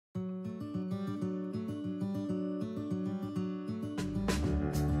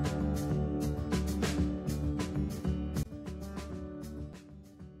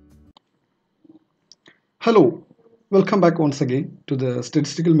Hello, welcome back once again to the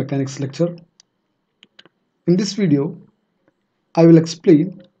Statistical Mechanics lecture. In this video, I will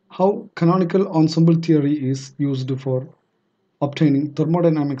explain how canonical ensemble theory is used for obtaining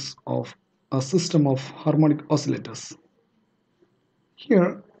thermodynamics of a system of harmonic oscillators.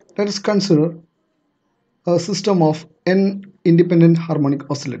 Here, let us consider a system of n independent harmonic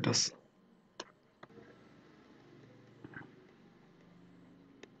oscillators.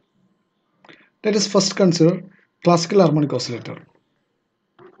 Let us first consider classical harmonic oscillator.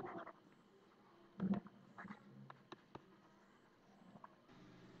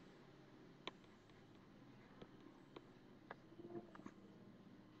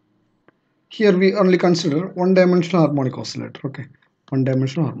 Here we only consider one-dimensional harmonic oscillator. Okay,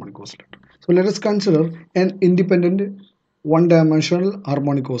 one-dimensional harmonic oscillator. So let us consider an independent one-dimensional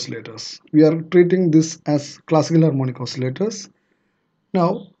harmonic oscillators. We are treating this as classical harmonic oscillators.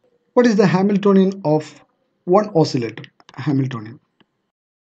 Now, what is the Hamiltonian of one oscillator? Hamiltonian.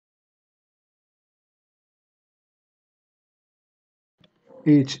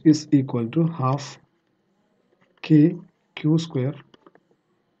 H is equal to half k q square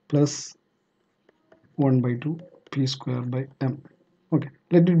plus 1 by 2 p square by m. Okay,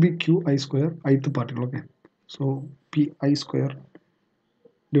 let it be q I square, ith particle. Okay, so p I square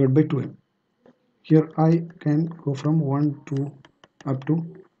divided by 2m. Here I can go from 1 to up to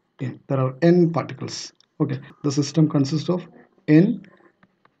n. There are n particles. Okay, the system consists of n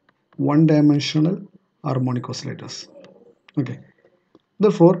one-dimensional harmonic oscillators. Okay,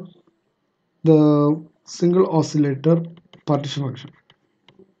 therefore the single oscillator partition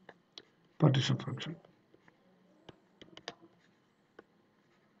function.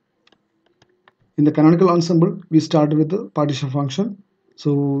 In the canonical ensemble, we start with the partition function.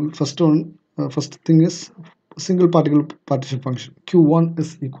 So first thing is single particle partition function. Q1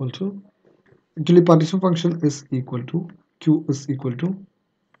 is equal to, actually partition function is equal to Q is equal to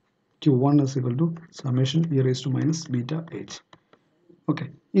Q1 is equal to summation e raised to minus beta h. Okay,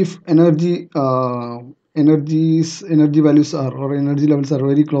 if energy values are, or energy levels are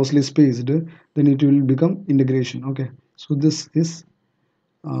very closely spaced, then it will become integration. Okay, so this is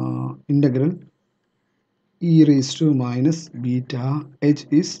integral e raised to minus beta h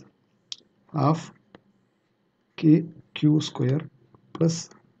is half k q square plus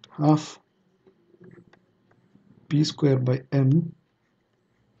half p square by m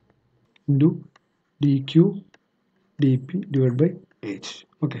into dq dp divided by h.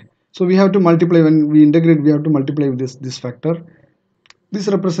 Okay, so we have to multiply, when we integrate we have to multiply with this factor. This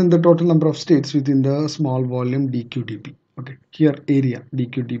represents the total number of states within the small volume dq dp. Okay, here area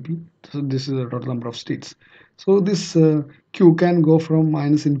dq dp, so this is the total number of states. So this q can go from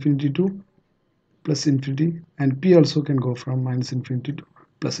minus infinity to plus infinity, and p also can go from minus infinity to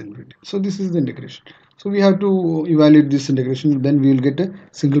plus infinity. So this is the integration. So we have to evaluate this integration, then we will get a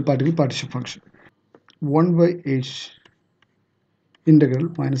single particle partition function. 1 by h integral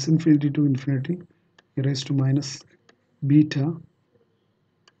minus infinity to infinity e raised to minus beta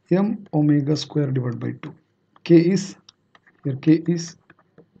m omega square divided by 2. K is, here k is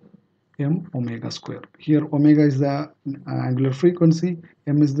m omega square. Here omega is the angular frequency,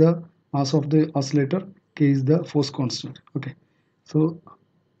 m is the mass of the oscillator, k is the force constant. Okay, so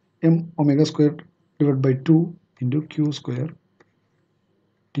m omega square divided by 2 into q square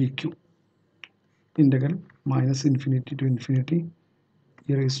dq integral minus infinity to infinity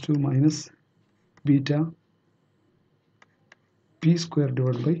e raised to minus beta p square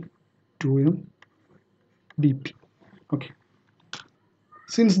divided by 2m dp. Okay,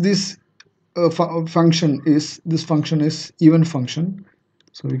 since this function is even function,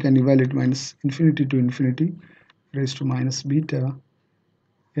 so we can evaluate minus infinity to infinity raised to minus beta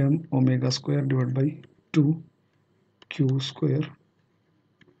m omega square divided by 2 q square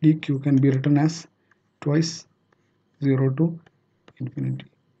dq can be written as twice 0 to infinity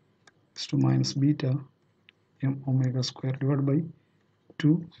is to minus beta m omega square divided by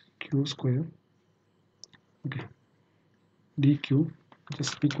 2 q square, okay, dq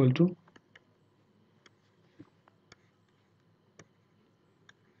just equal to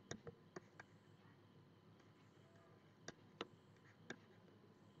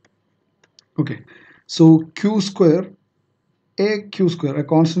okay, so q square, a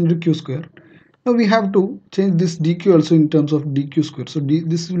constant q square. Now we have to change this dq also in terms of dq square. So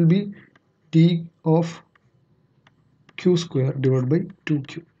this will be d of q square divided by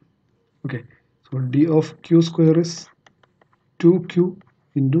 2q. Okay, so d of q square is 2q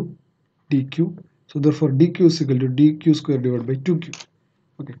into dq. So therefore dq is equal to dq square divided by 2q.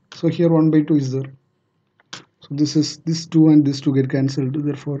 Okay, so here 1 by 2 is there. So this 2 and this 2 get cancelled.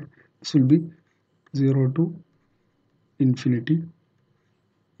 Therefore this will be 0 to infinity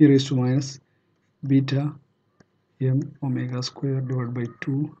e raised to minus beta m omega square divided by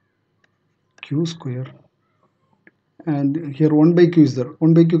 2 q square, and here 1 by q is there.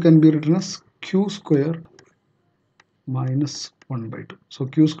 1 by q can be written as q square minus 1 by 2. So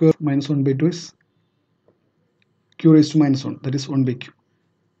q square minus 1 by 2 is q raised to minus 1, that is 1 by q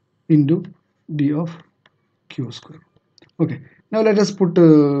into d of q square. Okay, now let us put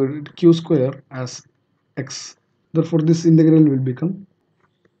q square as x. Therefore this integral will become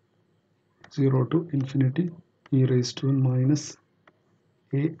 0 to infinity e raised to minus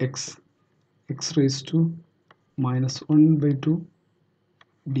ax x raised to minus 1 by 2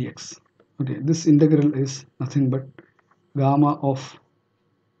 dx. Okay, this integral is nothing but gamma of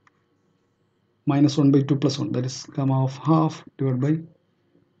minus 1 by 2 plus 1, that is gamma of half divided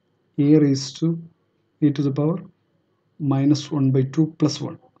by a raised to e to the power minus 1 by 2 plus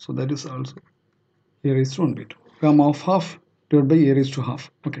 1, so that is also a raised to 1 by 2, gamma of half divided by a raised to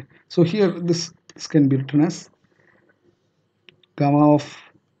half. Okay, so here this can be written as gamma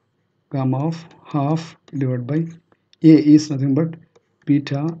of half divided by a is nothing but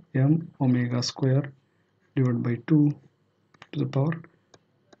beta m omega square divided by 2 to the power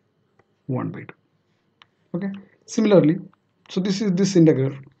 1 by 2. Okay, similarly, so this is this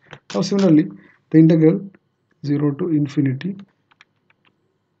integral. Now similarly the integral 0 to infinity,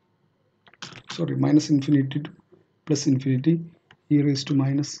 sorry, minus infinity to plus infinity e raised to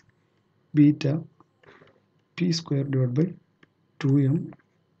minus beta p square divided by 2m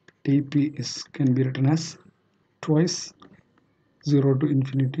dp is can be written as twice 0 to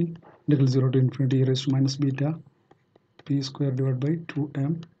infinity integral 0 to infinity e raised to minus beta p square divided by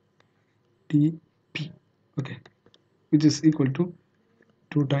 2m dp. Okay, which is equal to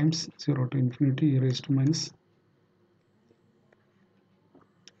 2 times 0 to infinity e raised to minus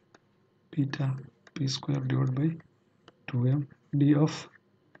beta p square divided by 2m d of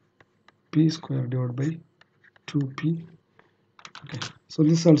p square divided by 2p. Okay, so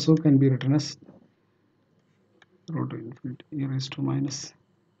this also can be written as 0 to infinity e raised to minus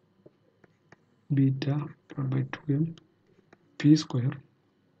beta divided by 2m p square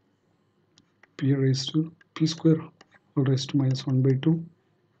p raised to p square all raised to minus 1 by 2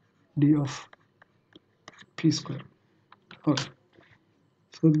 d of p square. Okay,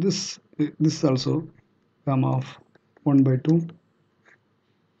 so this also gamma of 1 by 2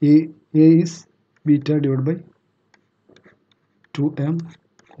 a is beta divided by 2m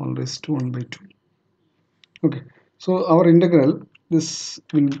all raised to 1 by 2. Okay, so our integral this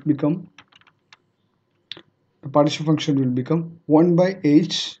will become, the partition function will become 1 by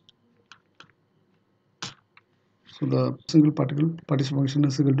h. So the single partition function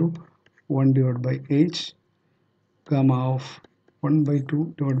is equal to 1 divided by h gamma of 1 by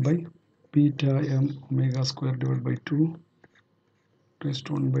 2 divided by beta m omega square divided by 2 raised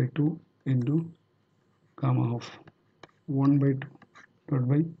to 1 by 2 into gamma of 1 by 2 divided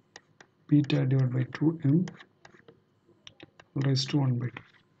by beta divided by 2m raised to 1 by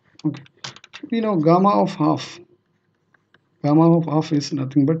 2. Okay, we know gamma of half is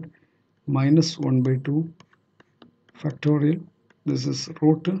nothing but minus 1 by 2 factorial, this is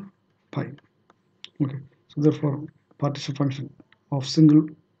root pi. Okay, so therefore partition function of single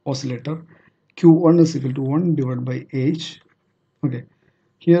oscillator q1 is equal to 1 divided by h. Okay,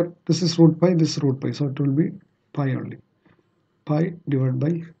 here this is root pi, this is root pi, so it will be pi only, pi divided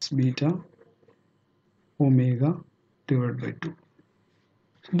by beta omega divided by 2.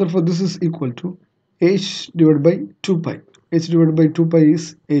 So therefore this is equal to h divided by 2 pi. H divided by 2 pi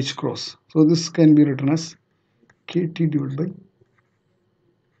is h cross, so this can be written as kt divided by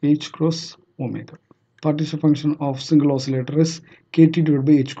h cross omega. Partition function of single oscillator is kt divided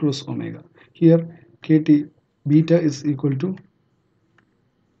by h cross omega. Here kt beta is equal to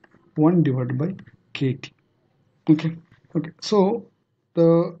 1 divided by kt. Okay, so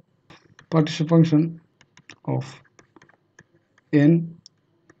the partition function of n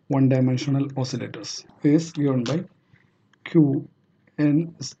one-dimensional oscillators is given by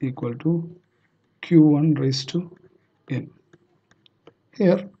qn is equal to q1 raised to n.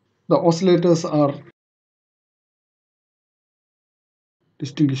 Here the oscillators are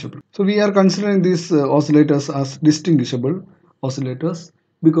distinguishable. So we are considering these oscillators as distinguishable oscillators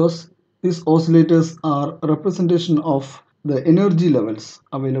because these oscillators are a representation of the energy levels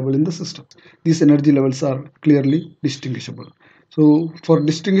available in the system. These energy levels are clearly distinguishable. So for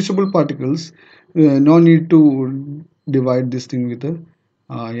distinguishable particles, no need to divide this thing with a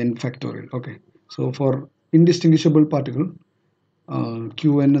n factorial. Okay, so for indistinguishable particle,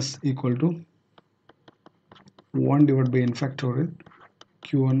 qn is equal to 1 divided by n factorial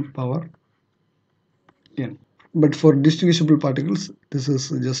q1 power n. But for distinguishable particles, this is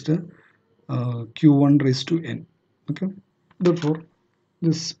just a q1 raised to n. Okay. Therefore,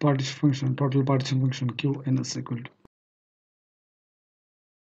 this partition function, total partition function qn is equal to.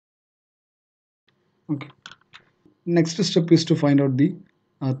 Okay. Next step is to find out the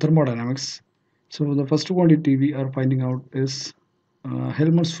thermodynamics. So the first quantity we are finding out is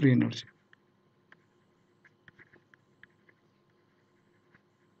Helmholtz free energy.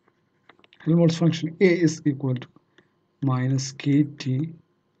 Helmholtz function A is equal to minus kT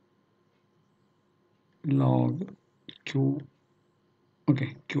log q,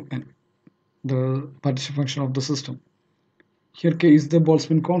 okay, qn, the partition function of the system. Here k is the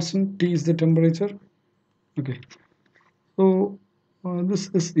Boltzmann constant, T is the temperature. Okay, so this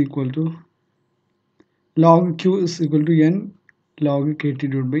is equal to log q is equal to n log kt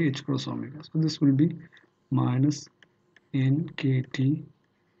divided by h cross omega. So this will be minus n kt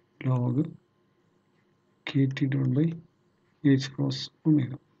log kt divided by h cross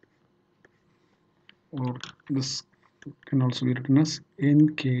omega, or this can also be written as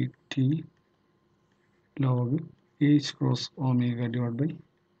nkt log h cross omega divided by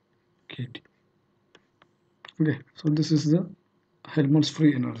kt. Okay, so this is the Helmholtz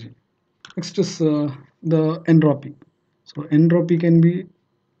free energy. Next is the entropy. So entropy can be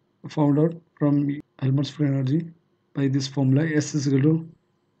found out from Helmholtz free energy by this formula: S is equal to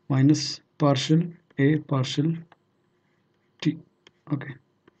minus partial A partial T. Okay,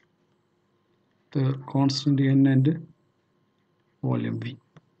 the constant n and volume V.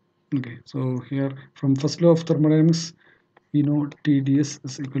 Okay, so here from first law of thermodynamics, we know TdS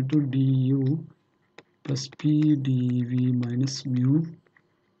is equal to du plus P dV minus mu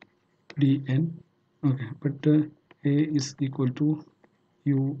dN. Okay, but A is equal to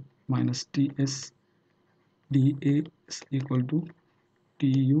U minus Ts, dA is equal to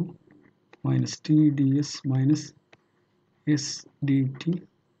du minus Tds minus S dt.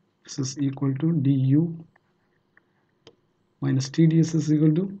 This is equal to du minus Tds is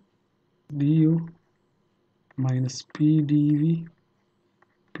equal to du minus P dV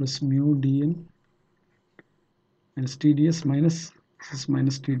plus mu dN minus Tds minus, this is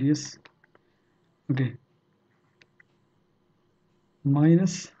minus Tds, okay,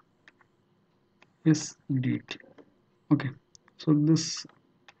 minus S dt. Okay, so this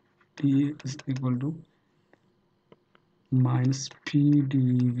dA is equal to minus P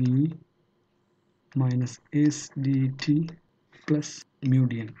dV minus S dt plus mu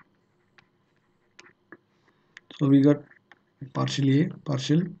dN. So we got partial A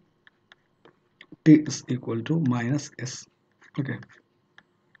partial T is equal to minus S. Okay,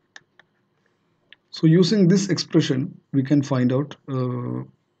 so using this expression we can find out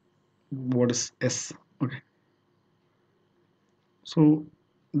what is S. Okay, so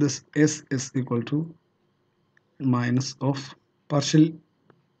this S is equal to minus of partial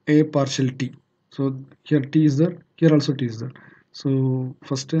A partial T. So here T is there, here also T is there. So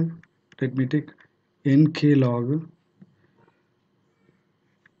first let me take nk log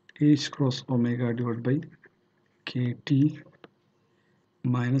h cross omega divided by kt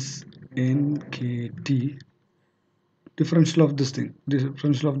minus nkt. Differential of this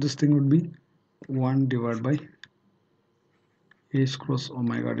thing would be 1 divided by h cross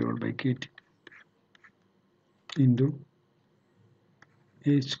omega divided by kt into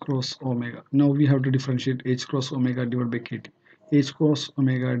h cross omega. Now we have to differentiate h cross omega divided by kt. H cross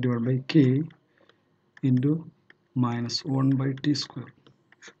omega divided by k into minus 1 by t square.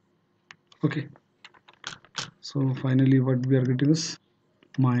 Okay, so finally what we are getting is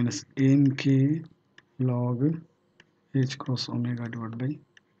minus nk log h cross omega divided by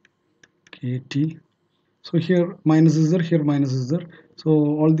kt. So here minus is there, here minus is there, so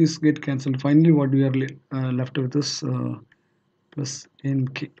all these get cancelled. Finally what we are left with is plus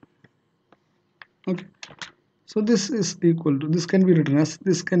nk. Okay, so this is equal to, this can be written as,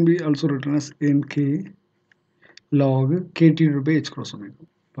 this can be also written as nk log kt divided by h cross omega,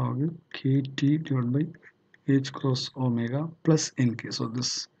 log kt divided by h cross omega plus nk. So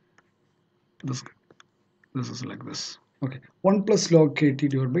this is like this. Okay, 1 plus log kt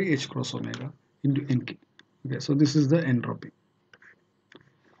divided by h cross omega into nk. Okay, so this is the entropy.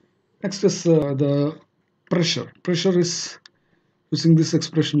 Next is the pressure. Pressure is using this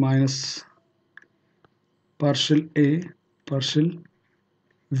expression minus partial A partial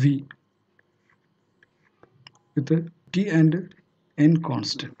V with a T and N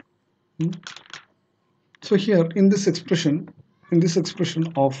constant. So here in this expression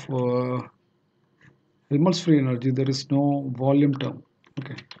of Helmholtz free energy, there is no volume term.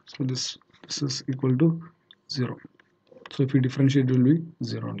 Okay, so this is equal to 0. So if we differentiate, it will be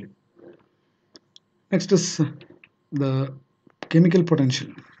 0 only. Next is the chemical potential.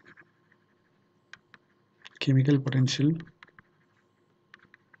 Chemical potential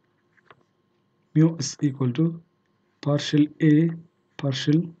mu is equal to partial A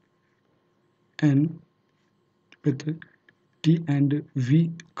partial N with T and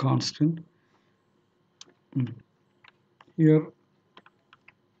V constant. Here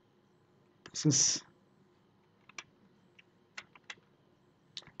this is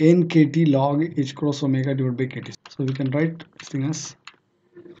nkt log h cross omega divided by kt. So we can write this thing as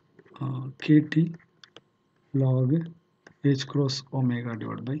kt log h cross omega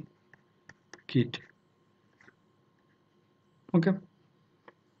divided by kt. Okay.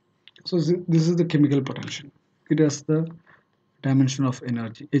 So this is the chemical potential. It has the dimension of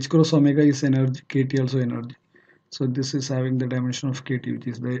energy. H cross omega is energy, kt also energy. So this is having the dimension of kt, which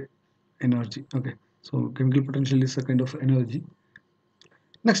is the energy. Okay. So chemical potential is a kind of energy.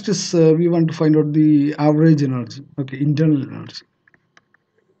 Next is we want to find out the average energy. Okay, internal energy.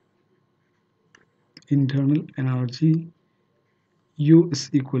 Internal energy U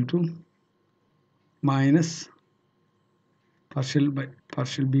is equal to minus partial by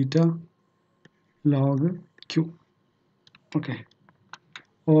partial beta log Q. Okay,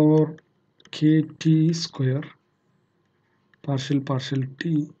 or kt square partial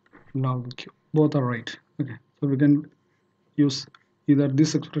t log Q. Both are right. Okay, so we can use either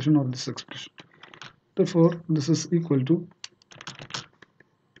this expression or this expression. Therefore, this is equal to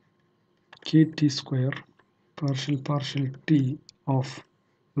kt square partial t of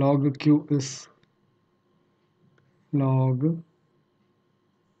log Q is log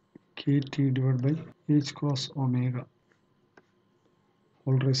kt divided by h cross omega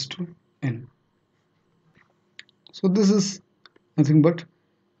whole raised to n. So this is nothing but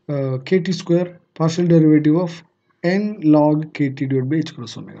kt square partial derivative of n log kt divided by h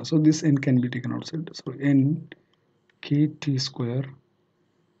cross omega. So this n can be taken outside. So n kt square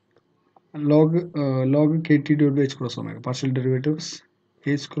log kt divided by h cross omega, partial derivatives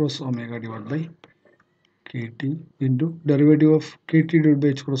h cross omega divided by kt into derivative of kt divided by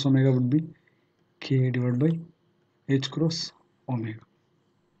h cross omega would be k divided by h cross omega.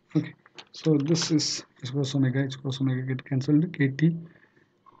 Okay, so this is h cross omega get cancelled,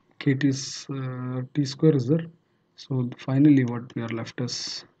 kt is t square is there. So finally what we are left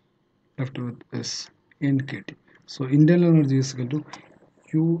with is nkt. So internal energy is equal to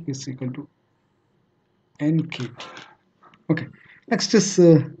U is equal to nkt. Okay, next is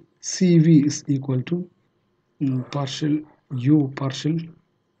cv is equal to partial u partial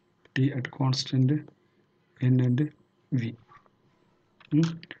t at constant n and v.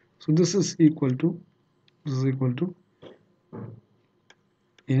 So this is equal to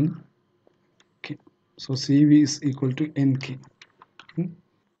nk. So cv is equal to nk.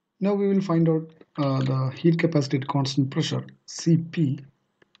 Now we will find out the heat capacity at constant pressure. Cp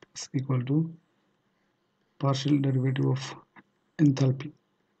is equal to partial derivative of enthalpy,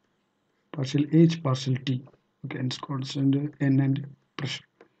 partial h partial t. Okay, and it's constant n and pressure.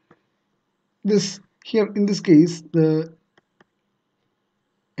 This here in this case the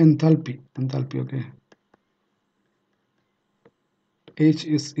enthalpy, okay, h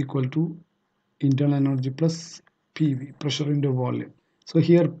is equal to internal energy plus PV, pressure into volume. So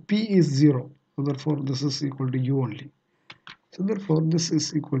here P is 0, so therefore this is equal to U only. So therefore this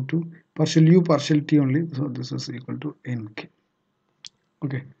is equal to partial U partial T only, so this is equal to NK.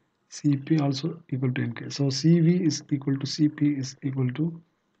 Okay, Cp also equal to Nk. So Cv is equal to Cp is equal to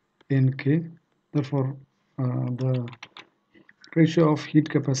Nk. Therefore the ratio of heat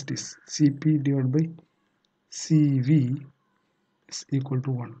capacity is Cp divided by Cv is equal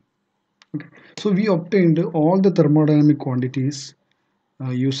to 1. Okay. So we obtained all the thermodynamic quantities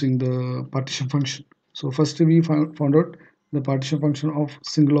using the partition function. So first we found out the partition function of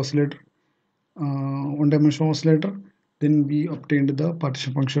single oscillator, one-dimensional oscillator. Then we obtained the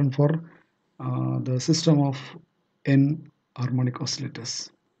partition function for the system of n harmonic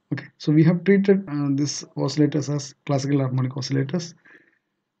oscillators. Okay, so we have treated these oscillators as classical harmonic oscillators.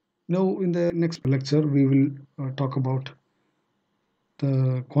 Now in the next lecture we will talk about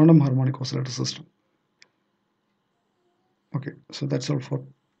the quantum harmonic oscillator system. Okay, so that's all for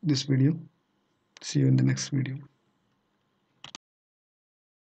this video. See you in the next video.